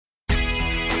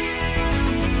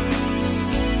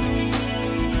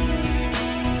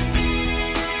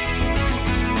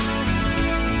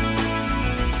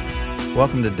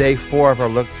Welcome to day 4 of our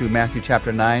look through Matthew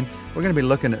chapter 9. We're going to be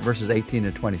looking at verses 18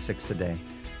 to 26 today.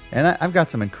 And I've got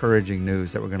some encouraging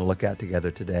news that we're going to look at together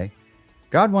today.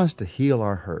 God wants to heal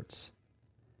our hurts.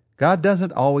 God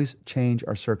doesn't always change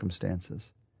our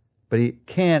circumstances, but He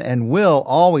can and will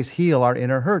always heal our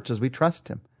inner hurts as we trust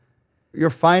Him.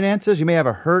 Your finances, you may have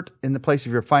a hurt in the place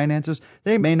of your finances.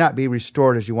 They may not be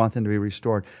restored as you want them to be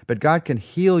restored, but God can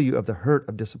heal you of the hurt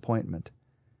of disappointment.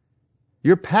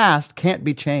 Your past can't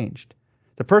be changed.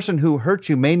 The person who hurt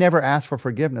you may never ask for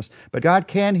forgiveness, but God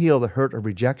can heal the hurt of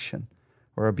rejection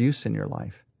or abuse in your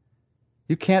life.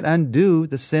 You can't undo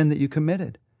the sin that you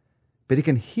committed, but He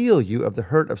can heal you of the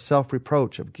hurt of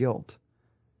self-reproach, of guilt.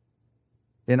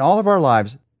 In all of our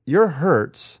lives, your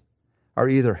hurts are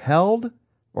either held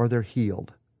or they're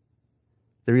healed.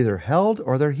 They're either held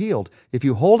or they're healed. If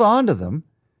you hold on to them,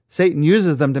 Satan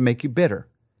uses them to make you bitter.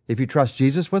 If you trust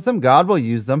Jesus with them, God will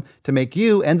use them to make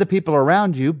you and the people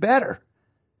around you better.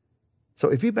 So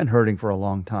if you've been hurting for a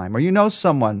long time, or you know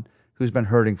someone who's been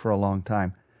hurting for a long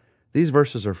time, these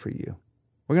verses are for you.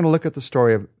 We're going to look at the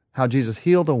story of how Jesus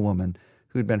healed a woman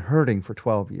who'd been hurting for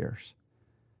 12 years.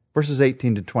 Verses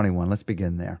 18 to 21, let's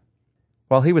begin there.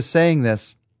 While he was saying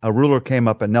this, a ruler came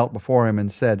up and knelt before him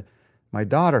and said, "My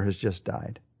daughter has just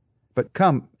died, but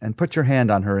come and put your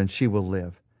hand on her and she will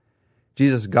live."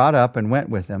 Jesus got up and went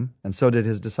with him, and so did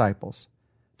His disciples.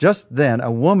 Just then,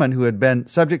 a woman who had been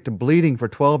subject to bleeding for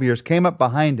 12 years came up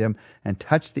behind him and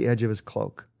touched the edge of his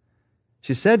cloak.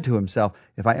 She said to herself,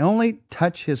 "If I only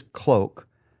touch his cloak,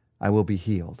 I will be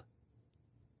healed."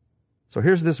 So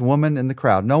here's this woman in the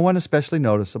crowd, no one especially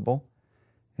noticeable,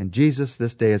 and Jesus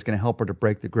this day is going to help her to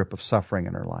break the grip of suffering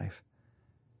in her life.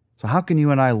 So how can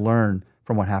you and I learn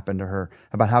from what happened to her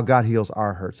about how God heals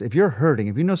our hurts? If you're hurting,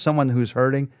 if you know someone who's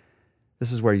hurting,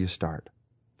 this is where you start.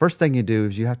 First thing you do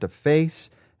is you have to face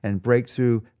and break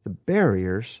through the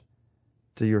barriers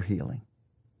to your healing.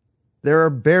 There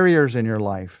are barriers in your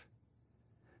life.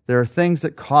 There are things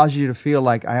that cause you to feel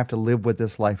like I have to live with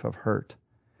this life of hurt.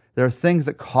 There are things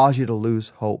that cause you to lose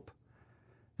hope.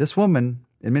 This woman,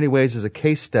 in many ways, is a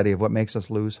case study of what makes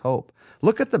us lose hope.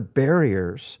 Look at the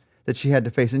barriers that she had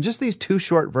to face in just these 2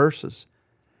 short verses.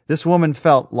 This woman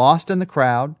felt lost in the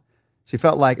crowd. She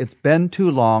felt like it's been too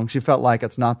long. She felt like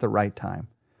it's not the right time.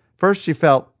 First, she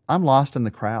felt, I'm lost in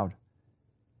the crowd.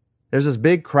 There's this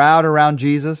big crowd around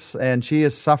Jesus, and she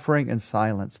is suffering in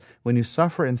silence. When you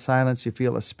suffer in silence, you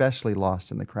feel especially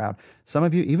lost in the crowd. Some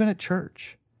of you, even at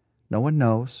church, no one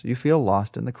knows, you feel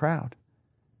lost in the crowd.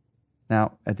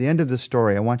 Now, at the end of this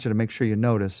story, I want you to make sure you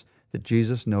notice that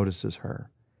Jesus notices her.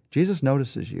 Jesus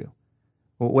notices you.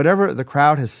 Whatever the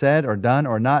crowd has said or done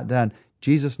or not done,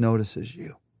 Jesus notices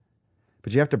you.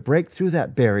 But you have to break through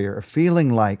that barrier of feeling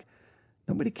like,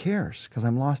 nobody cares because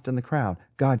I'm lost in the crowd.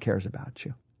 God cares about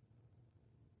you.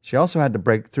 She also had to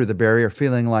break through the barrier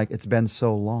feeling like it's been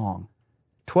so long.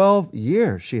 12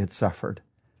 years she had suffered.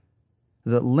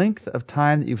 The length of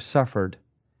time that you've suffered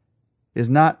is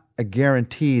not a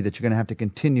guarantee that you're going to have to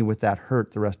continue with that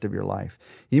hurt the rest of your life.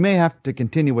 You may have to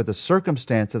continue with a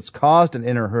circumstance that's caused an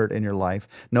inner hurt in your life.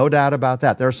 No doubt about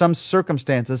that. There are some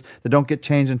circumstances that don't get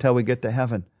changed until we get to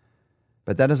heaven.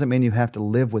 But that doesn't mean you have to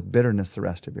live with bitterness the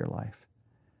rest of your life.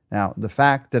 Now, the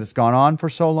fact that it's gone on for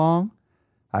so long,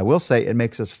 I will say it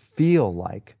makes us feel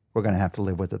like we're going to have to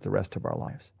live with it the rest of our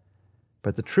lives.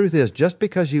 But the truth is, just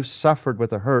because you've suffered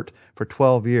with a hurt for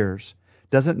 12 years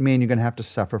doesn't mean you're going to have to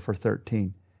suffer for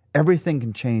 13. Everything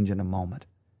can change in a moment.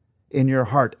 In your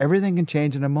heart, everything can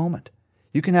change in a moment.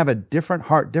 You can have a different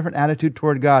heart, different attitude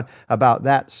toward God about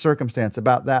that circumstance,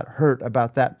 about that hurt,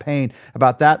 about that pain,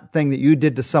 about that thing that you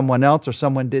did to someone else or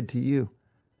someone did to you.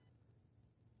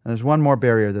 And there's one more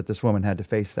barrier that this woman had to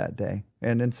face that day.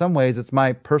 And in some ways, it's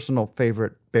my personal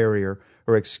favorite barrier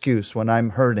or excuse when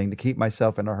I'm hurting to keep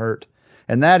myself in a hurt.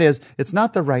 And that is, it's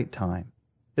not the right time.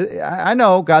 I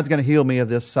know God's going to heal me of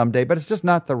this someday, but it's just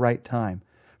not the right time.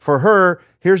 For her,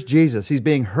 here's Jesus. He's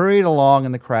being hurried along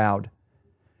in the crowd.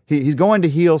 He's going to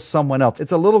heal someone else.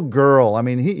 It's a little girl. I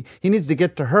mean, he needs to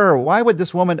get to her. Why would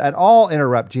this woman at all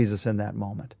interrupt Jesus in that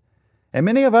moment? And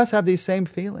many of us have these same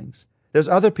feelings. There's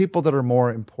other people that are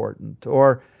more important.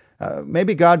 Or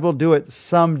maybe God will do it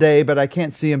someday, but I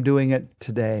can't see Him doing it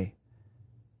today.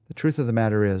 The truth of the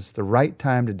matter is, the right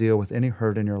time to deal with any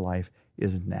hurt in your life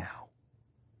is now.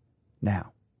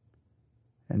 Now.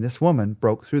 And this woman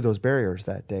broke through those barriers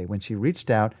that day when she reached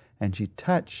out and she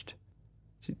touched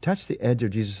the edge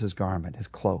of Jesus' garment, his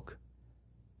cloak.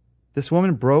 This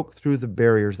woman broke through the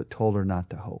barriers that told her not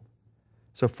to hope.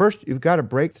 So first, you've got to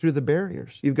break through the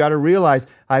barriers. You've got to realize,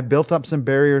 I've built up some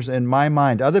barriers in my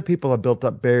mind. Other people have built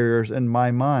up barriers in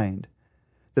my mind.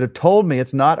 that have told me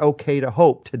it's not okay to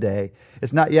hope today.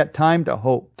 It's not yet time to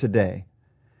hope today.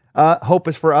 Hope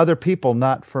is for other people,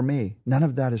 not for me. None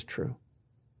of that is true.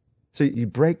 So you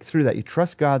break through that. You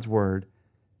trust God's word,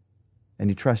 and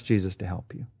you trust Jesus to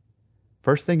help you.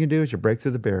 First thing you do is you break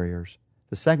through the barriers.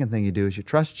 The second thing you do is you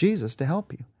trust Jesus to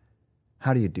help you.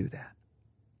 How do you do that?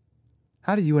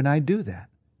 How do you and I do that?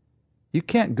 You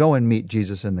can't go and meet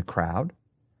Jesus in the crowd,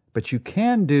 but you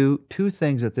can do two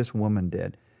things that this woman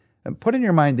did. And put in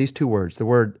your mind these two words, the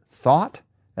word thought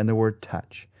and the word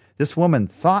touch. This woman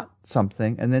thought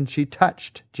something, and then she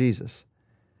touched Jesus.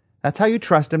 That's how you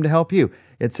trust him to help you.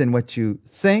 It's in what you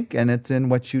think, and it's in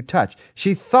what you touch.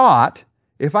 She thought,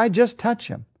 if I just touch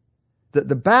him,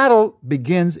 the battle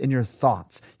begins in your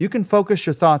thoughts. You can focus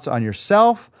your thoughts on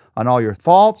yourself, on all your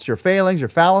faults, your failings, your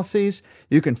fallacies.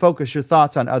 You can focus your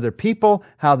thoughts on other people,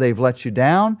 how they've let you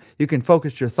down. You can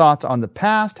focus your thoughts on the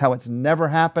past, how it's never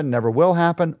happened, never will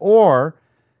happen, or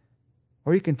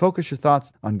you can focus your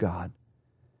thoughts on God,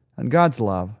 on God's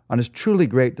love, on his truly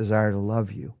great desire to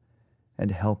love you and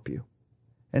to help you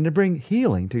and to bring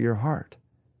healing to your heart.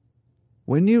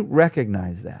 When you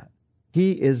recognize that,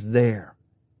 he is there.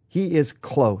 He is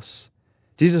close.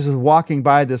 Jesus is walking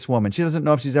by this woman. She doesn't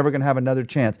know if she's ever going to have another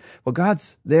chance. Well,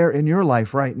 God's there in your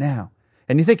life right now.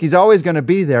 And you think he's always going to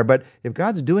be there, but if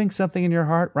God's doing something in your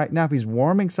heart right now, if he's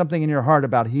warming something in your heart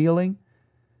about healing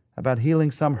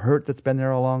some hurt that's been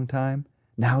there a long time,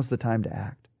 now's the time to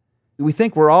act. We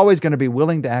think we're always going to be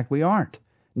willing to act. We aren't.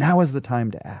 Now is the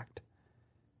time to act.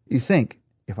 You think,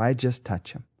 if I just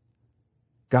touch him,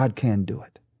 God can do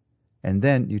it. And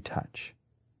then you touch.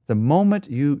 The moment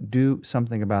you do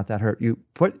something about that hurt, you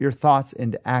put your thoughts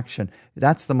into action.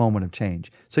 That's the moment of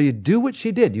change. So you do what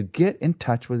she did. You get in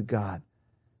touch with God.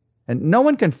 And no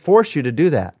one can force you to do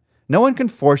that. No one can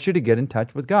force you to get in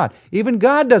touch with God. Even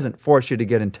God doesn't force you to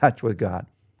get in touch with God.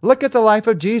 Look at the life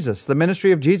of Jesus, the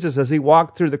ministry of Jesus as he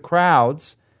walked through the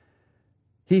crowds.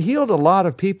 He healed a lot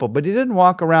of people, but he didn't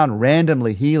walk around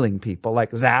randomly healing people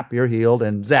like zap, you're healed,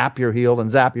 and zap, you're healed, and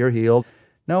zap, you're healed.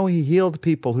 No, he healed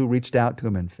people who reached out to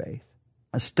him in faith.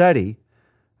 A study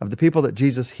of the people that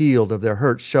Jesus healed of their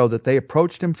hurts showed that they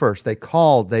approached him first. They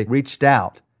called, they reached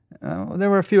out. There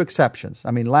were a few exceptions.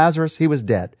 I mean, Lazarus, he was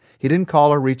dead. He didn't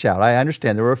call or reach out. I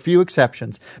understand there were a few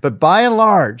exceptions. But by and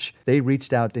large, they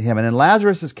reached out to him. And in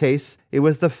Lazarus' case, it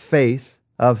was the faith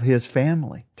of his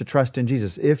family to trust in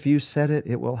Jesus. If you said it,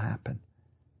 it will happen.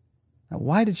 Now,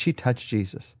 why did she touch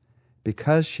Jesus?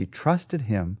 Because she trusted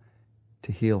him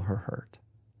to heal her hurt.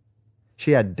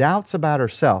 She had doubts about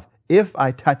herself. If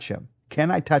I touch him,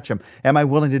 can I touch him? Am I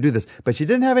willing to do this? But she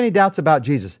didn't have any doubts about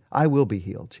Jesus. I will be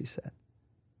healed, she said.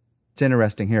 It's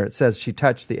interesting here. It says she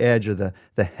touched the edge or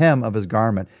the hem of his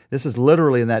garment. This is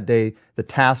literally in that day the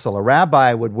tassel. A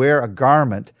rabbi would wear a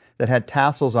garment that had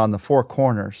tassels on the four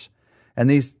corners. And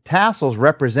these tassels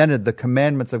represented the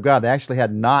commandments of God. They actually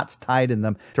had knots tied in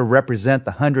them to represent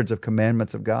the hundreds of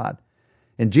commandments of God.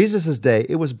 In Jesus' day,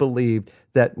 it was believed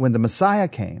that when the Messiah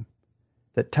came,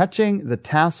 that touching the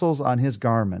tassels on his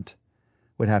garment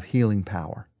would have healing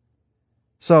power.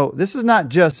 So this is not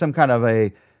just some kind of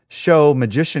a show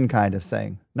magician kind of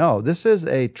thing. No, this is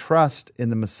a trust in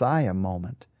the Messiah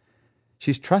moment.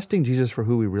 She's trusting Jesus for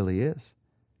who he really is,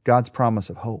 God's promise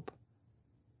of hope.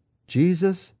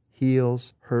 Jesus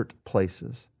heals hurt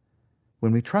places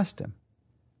when we trust him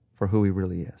for who he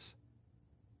really is.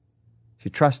 She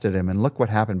trusted him, and look what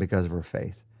happened because of her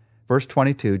faith. Verse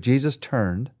 22, Jesus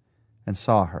turned and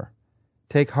saw her.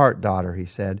 "Take heart, daughter," he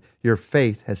said. "Your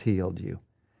faith has healed you."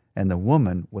 And the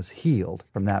woman was healed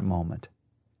from that moment.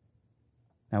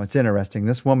 Now it's interesting.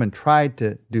 This woman tried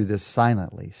to do this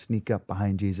silently, sneak up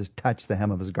behind Jesus, touch the hem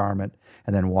of his garment,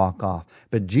 and then walk off.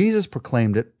 But Jesus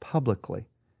proclaimed it publicly.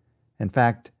 In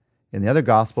fact, in the other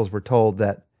Gospels, we're told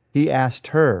that he asked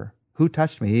her, "Who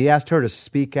touched me?" He asked her to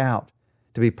speak out,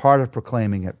 to be part of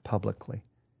proclaiming it publicly.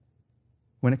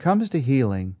 When it comes to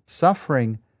healing,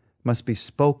 suffering must be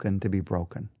spoken to be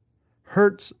broken.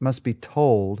 Hurts must be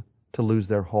told to lose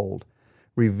their hold.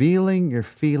 Revealing your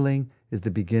feeling is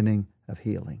the beginning of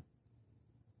healing.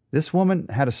 This woman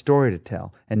had a story to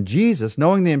tell, and Jesus,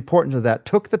 knowing the importance of that,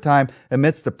 took the time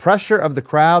amidst the pressure of the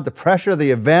crowd, the pressure of the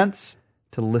events,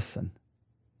 to listen.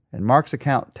 And Mark's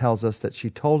account tells us that she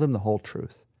told him the whole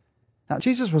truth. Now,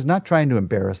 Jesus was not trying to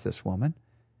embarrass this woman.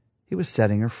 He was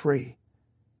setting her free.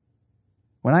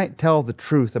 When I tell the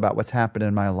truth about what's happened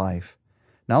in my life,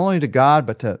 not only to God,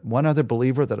 but to one other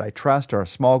believer that I trust or a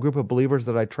small group of believers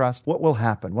that I trust, what will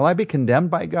happen? Will I be condemned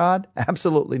by God?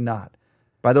 Absolutely not.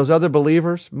 By those other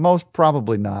believers? Most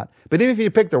probably not. But even if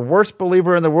you pick the worst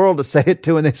believer in the world to say it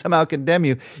to and they somehow condemn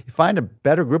you, you find a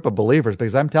better group of believers,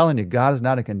 because I'm telling you, God is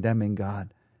not a condemning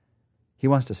God. He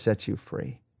wants to set you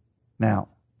free. Now,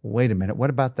 wait a minute.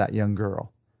 What about that young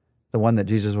girl, the one that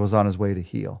Jesus was on his way to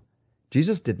heal?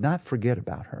 Jesus did not forget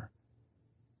about her.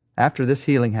 After this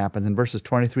healing happens in verses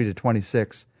 23 to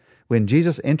 26, when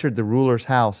Jesus entered the ruler's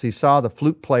house, he saw the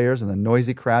flute players and the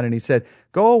noisy crowd, and he said,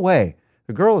 "Go away.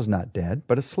 The girl is not dead,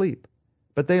 but asleep."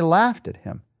 But they laughed at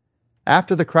him.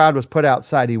 After the crowd was put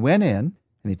outside, he went in,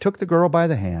 and he took the girl by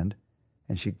the hand,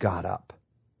 and she got up.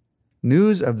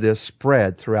 News of this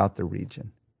spread throughout the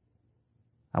region.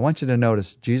 I want you to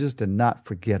notice Jesus did not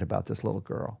forget about this little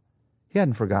girl. He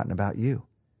hadn't forgotten about you.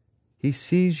 He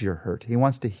sees your hurt. He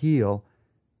wants to heal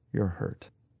your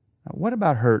hurt. Now, what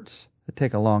about hurts that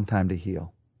take a long time to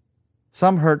heal?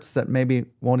 Some hurts that maybe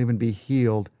won't even be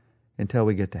healed until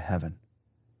we get to heaven.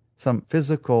 Some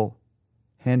physical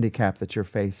handicap that you're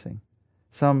facing.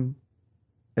 Some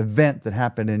event that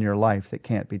happened in your life that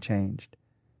can't be changed.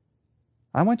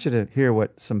 I want you to hear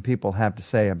what some people have to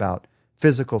say about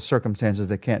physical circumstances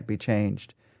that can't be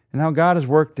changed and how God has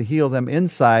worked to heal them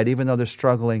inside even though they're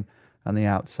struggling on the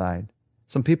outside.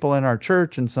 Some people in our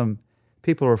church and some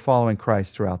people who are following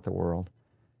Christ throughout the world.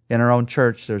 In our own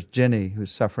church, there's Jenny,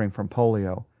 who's suffering from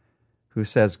polio, who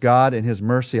says, God in his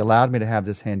mercy allowed me to have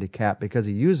this handicap because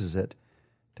he uses it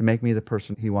to make me the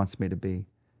person he wants me to be.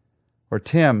 Or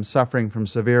Tim, suffering from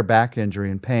severe back injury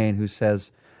and pain, who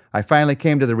says, I finally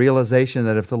came to the realization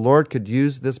that if the Lord could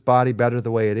use this body better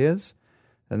the way it is,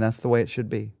 then that's the way it should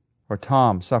be. Or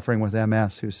Tom, suffering with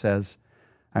MS, who says,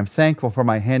 I'm thankful for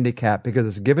my handicap because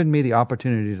it's given me the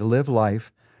opportunity to live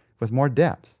life with more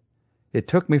depth. It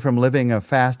took me from living a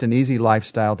fast and easy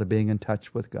lifestyle to being in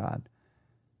touch with God.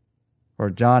 Or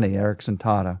Johnny Erickson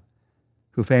Tata,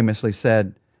 who famously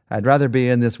said, I'd rather be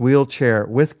in this wheelchair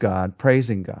with God,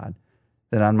 praising God,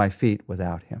 than on my feet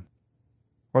without him.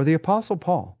 Or the Apostle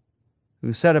Paul,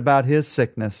 who said about his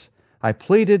sickness, I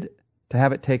pleaded to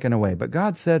have it taken away, but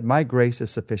God said, my grace is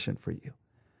sufficient for you,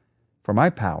 for my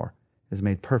power is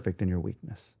made perfect in your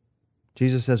weakness.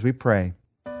 Jesus says, we pray,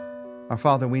 our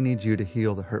Father, we need you to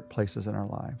heal the hurt places in our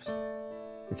lives.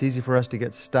 It's easy for us to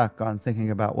get stuck on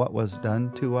thinking about what was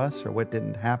done to us or what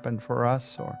didn't happen for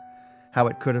us or how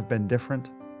it could have been different.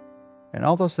 And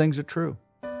all those things are true,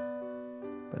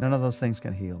 but none of those things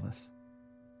can heal us.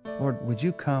 Lord, would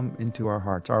you come into our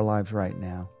hearts, our lives right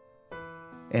now,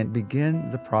 and begin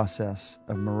the process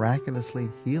of miraculously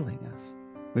healing us.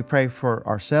 We pray for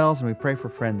ourselves and we pray for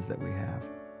friends that we have.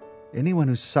 Anyone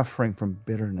who's suffering from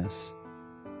bitterness,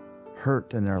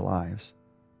 hurt in their lives.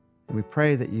 And we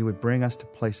pray that you would bring us to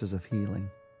places of healing,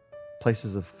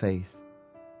 places of faith,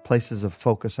 places of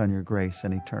focus on your grace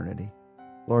and eternity.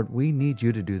 Lord, we need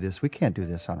you to do this. We can't do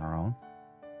this on our own.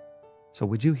 So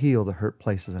would you heal the hurt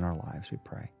places in our lives, we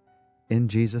pray. In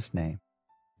Jesus' name,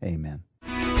 amen.